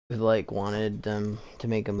like wanted them to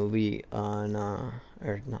make a movie on,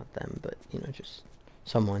 or not them, but you know, just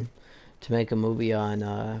someone to make a movie on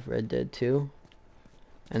Red Dead 2,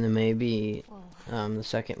 and then maybe Whoa. the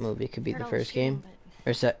second movie could be Heard the all the first shooting, game,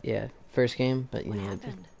 but or first game, but you what know, like the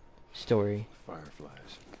happened? story. Fireflies.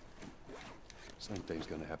 Same thing's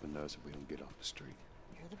gonna happen to us if we don't get off the street.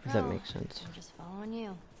 You're the If pro. that makes sense. I'm just following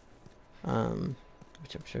you.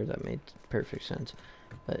 Which I'm sure that made perfect sense,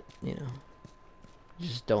 but you know,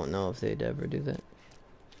 just don't know if they'd ever do that.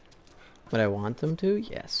 Would I want them to?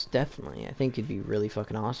 Yes, definitely. I think it'd be really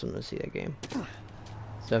fucking awesome to see that game.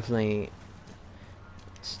 It's definitely,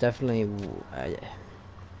 it's definitely, uh,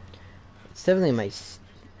 it's definitely my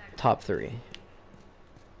top 3.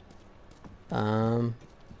 Um,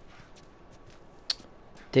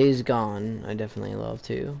 Days Gone, I definitely love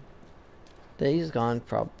too. Days Gone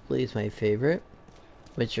probably is my favorite.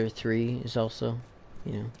 Witcher 3 is also,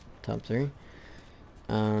 you know, top 3.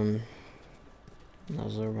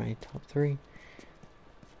 Those are my top 3.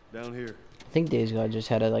 Down here. I think Days Gone just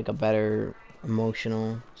had like a better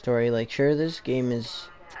emotional story. Like, sure, this game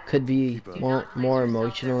could be more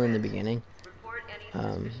emotional in the beginning,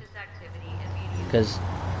 because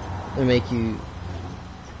they make you,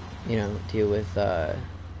 you know, deal with death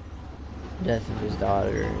of his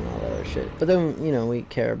daughter and all that other shit. But then, you know, we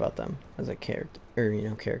care about them as a character, or you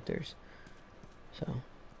know, characters. So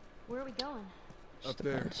Where are we going? Up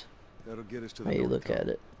depends there. That'll get us to how the you North look Tunnel. at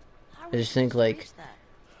it. How are I we just think supposed to like reach that?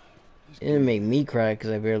 Just it didn't keep- make me cry because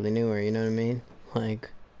I barely knew her. You know what I mean? Like,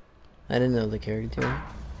 I didn't know the character.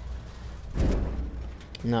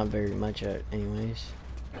 Not very much, anyways.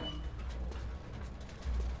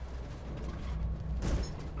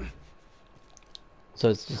 So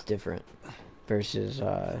it's just different versus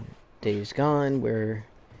Days Gone, where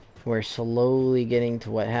we're slowly getting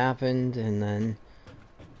to what happened, and then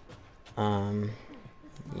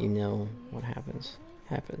you know what happens.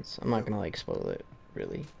 I'm not gonna like spoil it,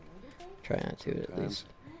 really. Try not to, at least.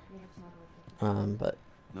 But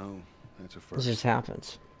No, that's a it first. just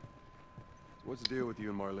happens. What's the deal with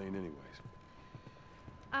you and Marlene, anyways?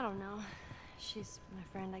 I don't know. She's my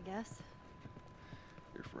friend, I guess.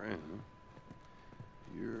 Your friend, huh?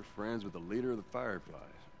 You're friends with the leader of the Fireflies.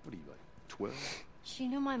 What are you, like, 12? She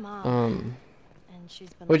knew my mom, and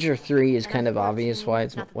she's been. Witcher 3 is And kind of obvious why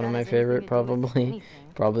it's not that one of that my has anything favorite, to do with probably. anything,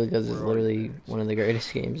 Probably because it's Where are your literally parents? one of the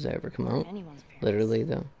greatest games to ever come or out. anyone's parents. Literally,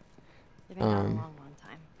 though. They've been gone a long, long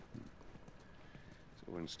time.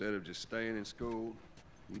 So instead of just staying in school,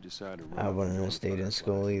 you decided to run I off and wouldn't join have the stayed in Fireflies.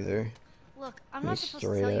 school either. Look, I'm Me not supposed to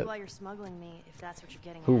straight tell you up. why you're smuggling me, if that's what you're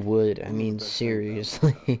getting Who at. would? I mean, That's the thing about this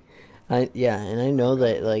seriously. Yeah, and I know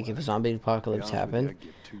that, like, if a zombie To be apocalypse honest with you, I happened,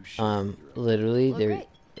 give two shits whether you're literally, Well,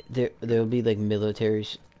 great. there'll be, like, military,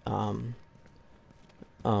 like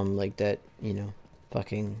that, you know,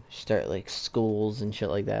 fucking start, like, schools and shit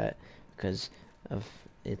like that, because of,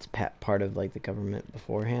 it's part of, like, the government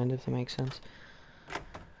beforehand, if that makes sense.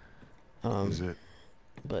 Is it?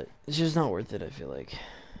 But it's just not worth it, I feel like.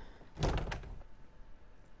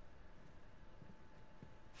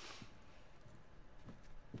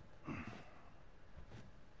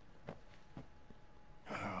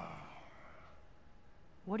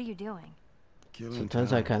 What are you doing? Killing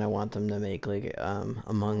Sometimes I time. kind of want them to make, like,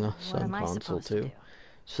 Among Us What on am I console, supposed to too. do?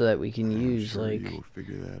 So that we can I'm use, sure like, you will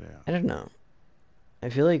figure that out. I don't know. I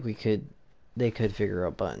feel like they could figure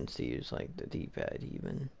out buttons to use, like, the D-pad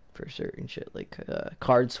even for certain shit, like,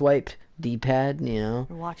 card swipe D-pad, you know?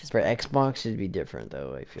 Your watch is For broken. Xbox, it'd be different,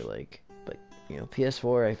 though, I feel like. But, you know,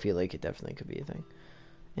 PS4, I feel like it definitely could be a thing.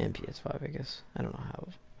 And PS5, I guess. I don't know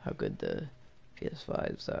how good the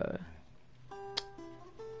PS5's,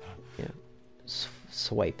 you know,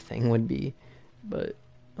 swipe thing would be. But,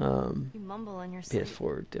 You mumble in your sleep.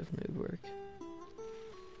 PS4 definitely would work.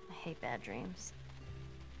 I hate bad dreams.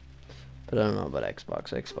 But I don't know about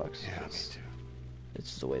Xbox. Xbox, Yeah, me too.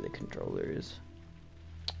 it's the way the controller is.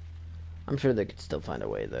 I'm sure they could still find a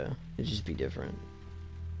way, though. It'd just be different.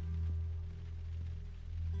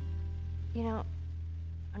 You know,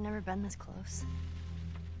 I've never been this close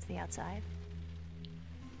to the outside.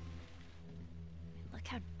 Look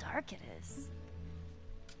how dark it is.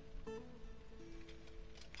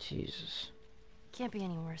 Jesus. Can't be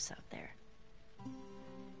any worse out there.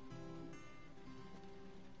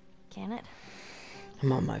 Can it?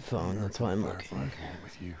 I'm on my phone, that's why I'm Firefly looking. came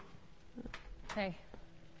with you. Hey.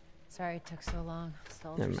 Sorry it took so long.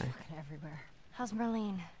 Soldiers Never mind. fucking everywhere. How's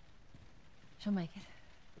Marlene? She'll make it.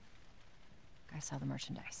 I saw the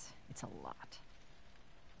merchandise. It's a lot.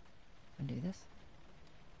 Wanna do this?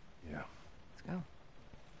 Yeah. Let's go.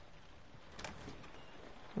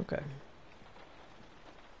 Okay.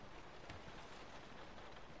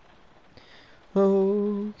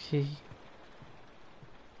 Okay.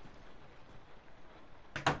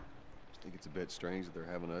 Think it's a bit strange that they're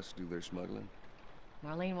having us do their smuggling?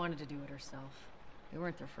 Marlene wanted to do it herself. We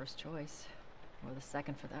weren't their first choice. Or the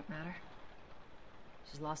second, for that matter.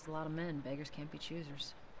 She's lost a lot of men. Beggars can't be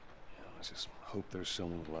choosers. Yeah, I just hope there's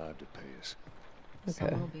someone alive to pay us. Okay.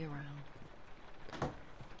 Someone will be around.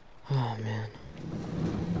 Oh, man.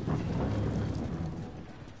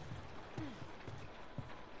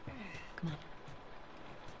 Come on.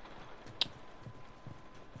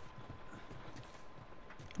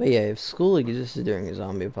 But yeah, if school existed during a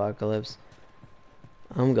zombie apocalypse,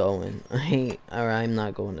 I'm going. I'm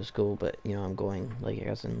not going to school, but, you know, I'm going, like, I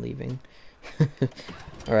guess I'm leaving.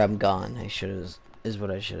 Or I'm gone, is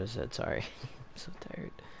what I should have said, sorry. I'm so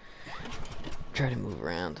tired. Try to move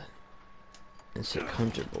around and sit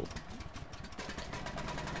comfortable.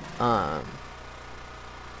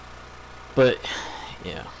 But,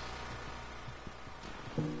 yeah.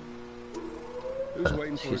 Who's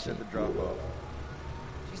waiting for us Excuse at me. the drop-off?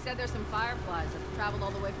 She said there's some fireflies that have traveled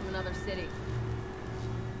all the way from another city.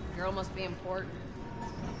 Girl must be important.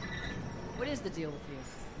 What is the deal with you?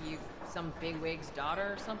 You some bigwig's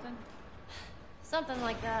daughter or something? Something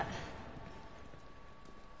like that.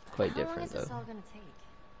 Quite How long different, is this though. all gonna take?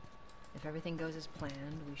 If everything goes as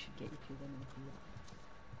planned, we should get you to them in a few hours.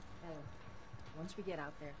 Hey, once we get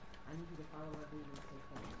out there, I need you to follow our lead and stay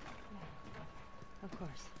close. Of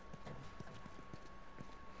course.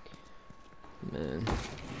 Man.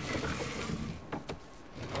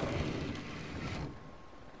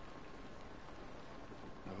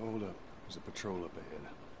 Now, hold up. There's a patrol up ahead.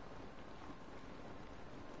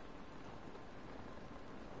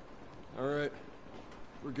 All right.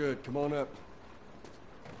 We're good. Come on up.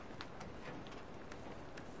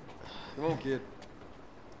 Come on, kid.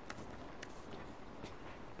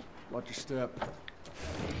 Watch your step.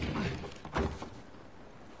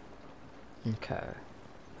 Okay.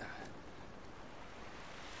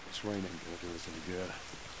 This rain ain't gonna do us any good.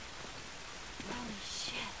 Holy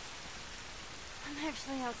shit. I'm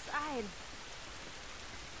actually outside.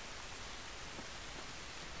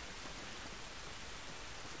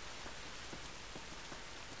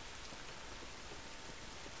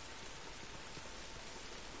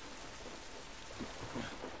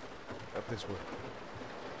 Up this way.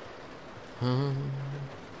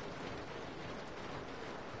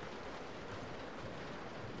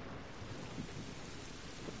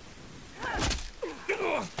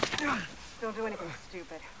 Don't do anything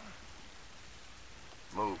stupid.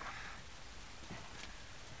 Move.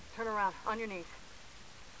 Turn around, on your knees.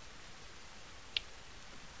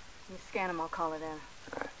 You scan him, I'll call it in.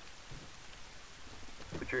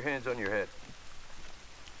 Put your hands on your head.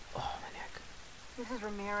 Oh, my neck. This is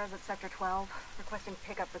Ramirez at Sector 12, requesting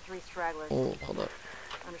pickup for 3 stragglers. Oh, hold up.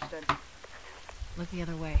 Understood. Look the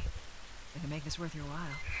other way. We can make this worth your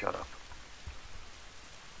while. Shut up.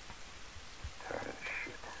 Tired of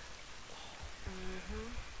shit.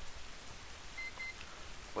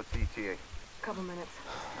 What's the ETA? Couple minutes.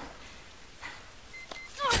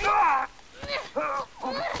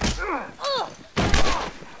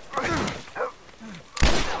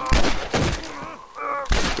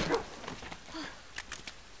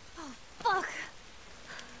 Fuck!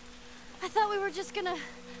 I thought we were just gonna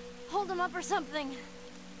hold him up or something.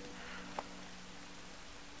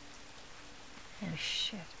 Oh,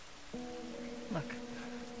 shit. Look.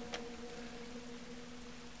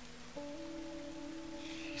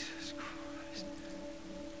 Jesus Christ.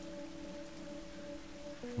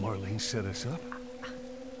 Marlene set us up?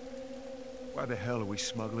 Why the hell are we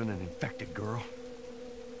smuggling an infected girl?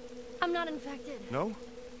 I'm not infected. No?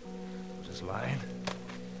 Just lying?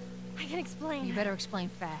 I can explain. You better explain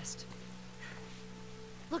fast.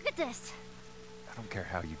 Look at this. I don't care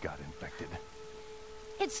how you got infected.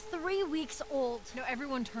 It's 3 weeks old. No,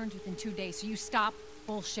 everyone turns within 2 days, so you stop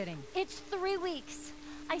bullshitting. It's 3 weeks.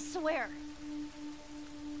 I swear.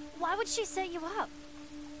 Why would she set you up?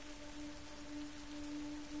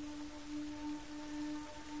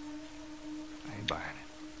 I ain't buying it.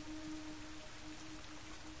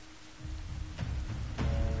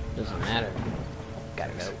 Doesn't matter.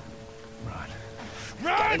 Gotta go. Run.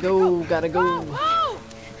 Gotta go, gotta go. Whoa!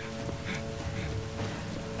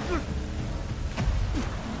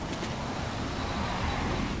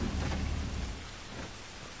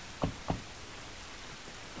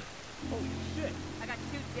 I got 2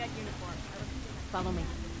 dead uniforms. Follow me.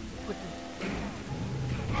 Quickly.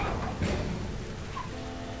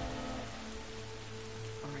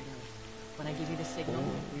 All right, Ellie. When I give you the signal,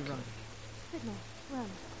 we run. Signal, run.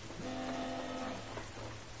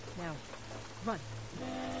 Now, run.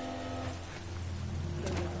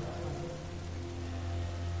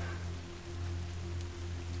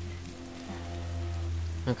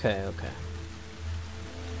 Okay, okay.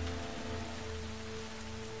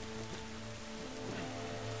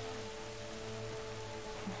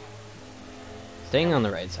 Staying on the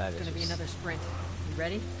right side It's is gonna be just another sprint. You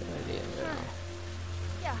ready? a good idea.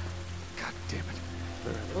 Yeah. God damn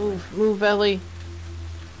it. Move, move, Ellie.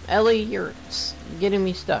 Ellie, you're getting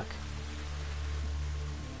me stuck.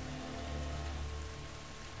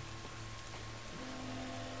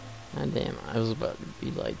 God damn, I was about to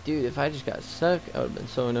be like, dude, if I just got stuck, I would have been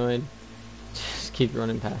so annoyed. Just keep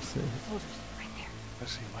running past me. Soldiers, right there. I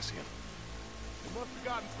see him, I see him. They must have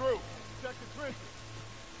gotten through. Check the trenches.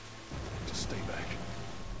 Just stay back.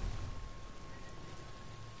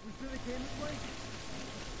 We sure they came this way?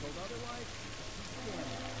 Told otherwise?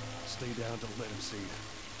 Stay down, don't let him see you.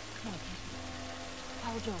 Come on, kid.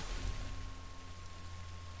 Follow Joel.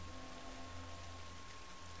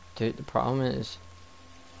 Dude, the problem is...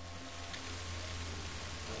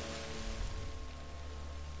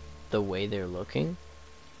 the way they're looking.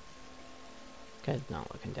 Guy's not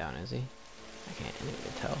looking down, is he? I can't even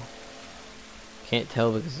tell. Can't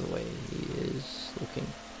tell because of the way he is looking.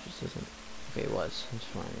 Just isn't. Okay, he was. I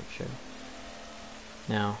just wanted to make sure.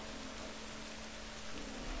 Now,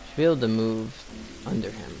 should be able to move under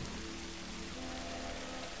him.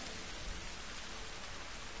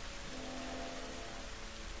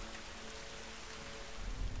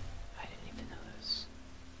 I didn't even know this.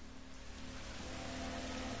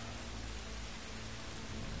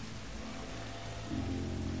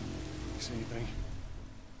 You see anything?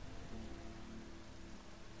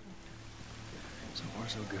 So far,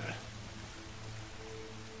 so good.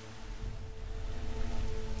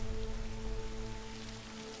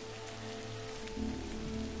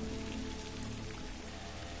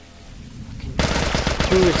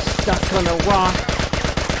 He was stuck on a rock.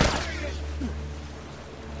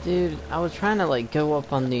 Dude, I was trying to like go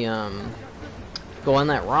up on the go on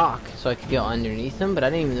that rock so I could get underneath him, but I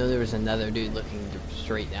didn't even know there was another dude looking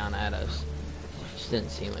straight down at us. Just didn't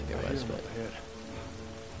seem like there I hear was, him but up ahead.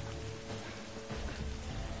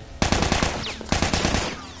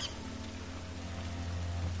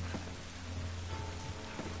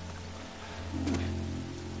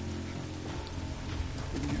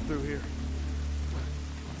 We can get through here.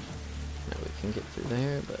 no, we can get through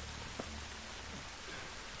there, but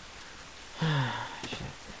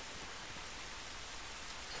shit.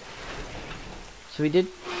 So we did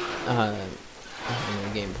in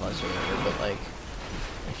the Game Plus or whatever, but like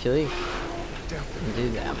I feel like it didn't do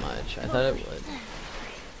that much. I thought it would.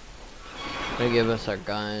 They give us our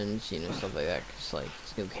guns, you know, stuff like that, cause like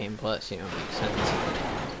it's new Game Plus, you know, it makes sense.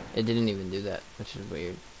 It didn't even do that, which is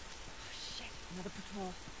weird. Shit, another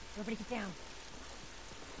patrol. Everybody get down.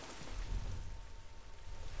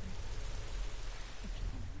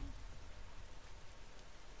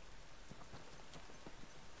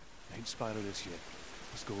 Ain't spotted us yet.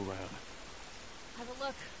 Let's go around. Have a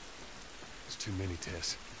look. There's too many,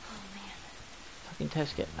 Tess. Oh, man. Fucking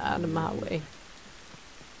Tess, get out of my way.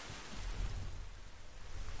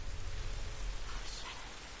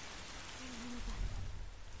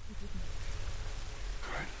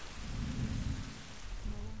 Alright.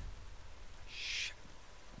 Shh.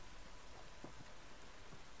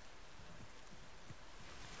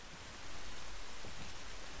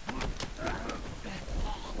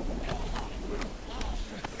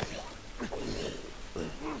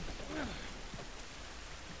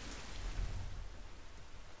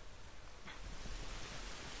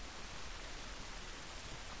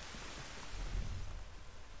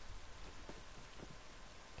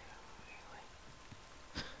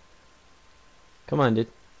 Come on, dude.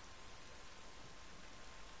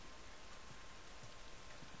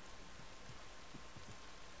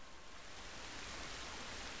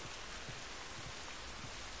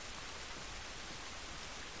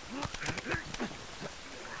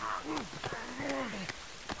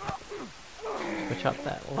 Switch up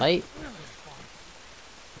that light.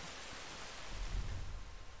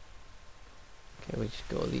 Okay, we just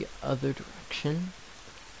go the other direction.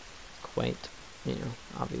 Quite, you know,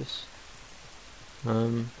 obvious.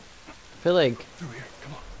 I feel like Through here,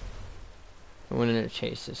 come on. I wouldn't have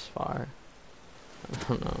chased this far. I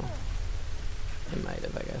don't know. It might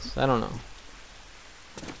have, I guess. I don't know.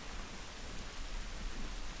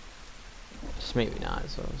 Just maybe not,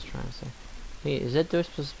 is what I was trying to say. Hey, is that door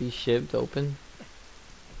supposed to be shivved open?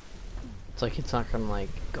 It's like it's not gonna like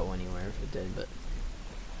go anywhere if it did, but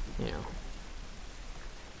you know.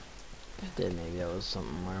 If it did, maybe that was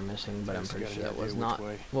something we were missing, but I'm Tess, you pretty got sure any that was idea not which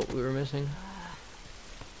way? what we were missing.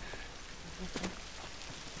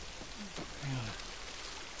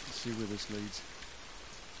 Let's see where this leads.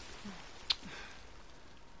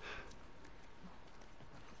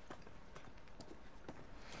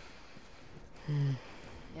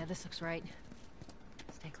 Yeah, this looks right.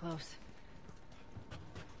 Stay close.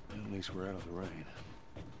 At least we're out of the rain.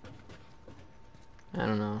 I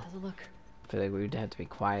don't know. How's it look? I feel like we'd have to be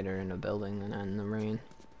quieter in a building than in the rain.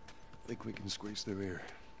 Think we can squeeze through here.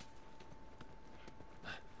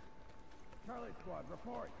 Charlie Squad,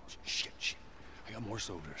 report. Shit. I got more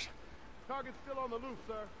soldiers. Target's still on the loose,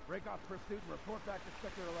 sir. Break off pursuit and report back to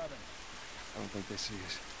Sector 11. I don't think they see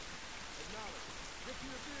us. Acknowledge. Get to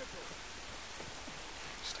your vehicle.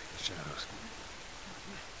 Stay in the shadows.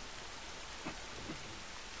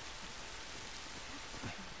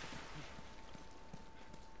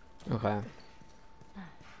 Okay.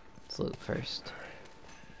 Let's loot first.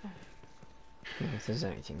 If there's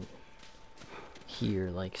anything here,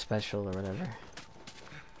 like special or whatever.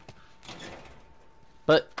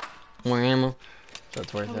 But more ammo, so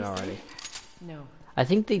it's worth it already. No. I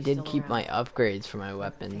think they did Still keep my around. upgrades for my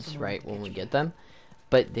weapons Take a right moment to when get we you. get them,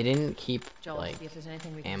 but they didn't keep Joel, like see if there's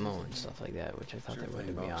anything we can ammo use and in stuff like that, which I thought Sure they would,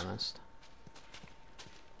 thing, to be boss. honest.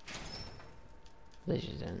 They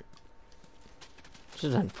just didn't. Which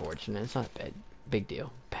is unfortunate. It's not a big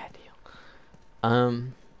deal. Bad deal.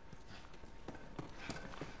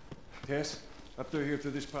 Tess, up through here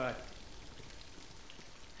through this pipe.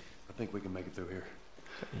 I think we can make it through here.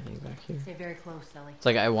 Anything back here? Stay very close, Ellie. It's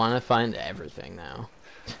like I want to find everything now,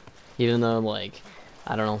 even though like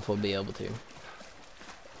I don't know if we'll be able to.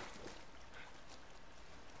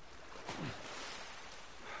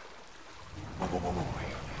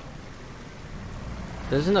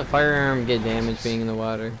 Doesn't a firearm get damaged being in the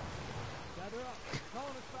water? Gather up. Calling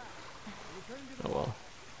us back. We're returning to the Oh well.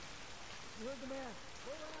 You heard the man.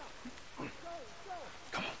 Roll it out.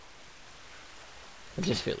 Let's go. I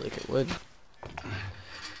just feel like it would.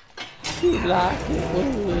 Like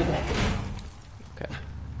it would. Okay.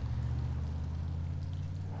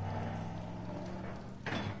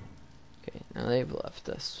 Okay, now they've left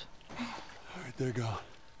us Alright, they're gone.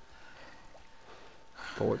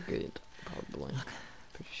 for good, probably.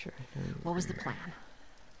 Pretty sure. What was the plan?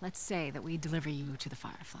 Let's say that we deliver you to the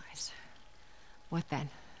Fireflies. What then?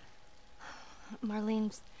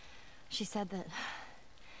 Marlene, she said that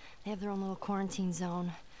they have their own little quarantine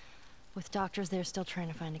zone with doctors there still trying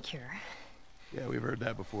to find a cure. Yeah, we've heard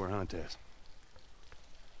that before, huh, Tess?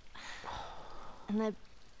 And that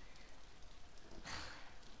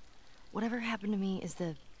whatever happened to me is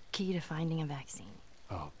the key to finding a vaccine.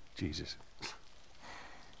 Oh, Jesus.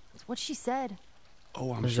 That's what she said.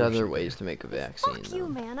 Oh, I'm There's sure other she ways to make a vaccine. Fuck you, though,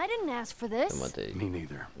 man. I didn't ask for this. than what they. did. Me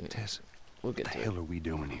neither. Tess, We'll what get the to it. hell are we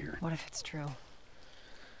doing here? What if it's true?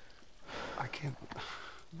 I can't...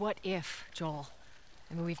 What if, Joel?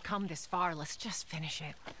 I mean, we've come this far. Let's just finish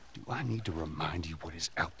it. Do I need to remind you what is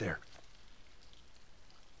out there?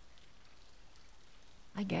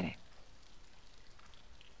 I get it.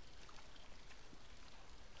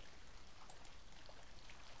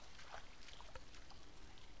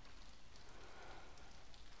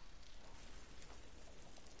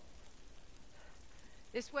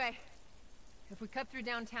 This way. If we cut through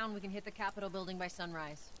downtown, we can hit the Capitol building by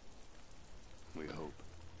sunrise. We hope.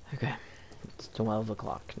 Okay, it's 12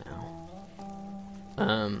 o'clock now.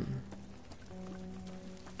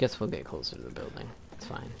 Guess we'll get closer to the building. It's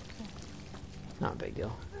fine. Not a big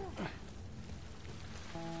deal.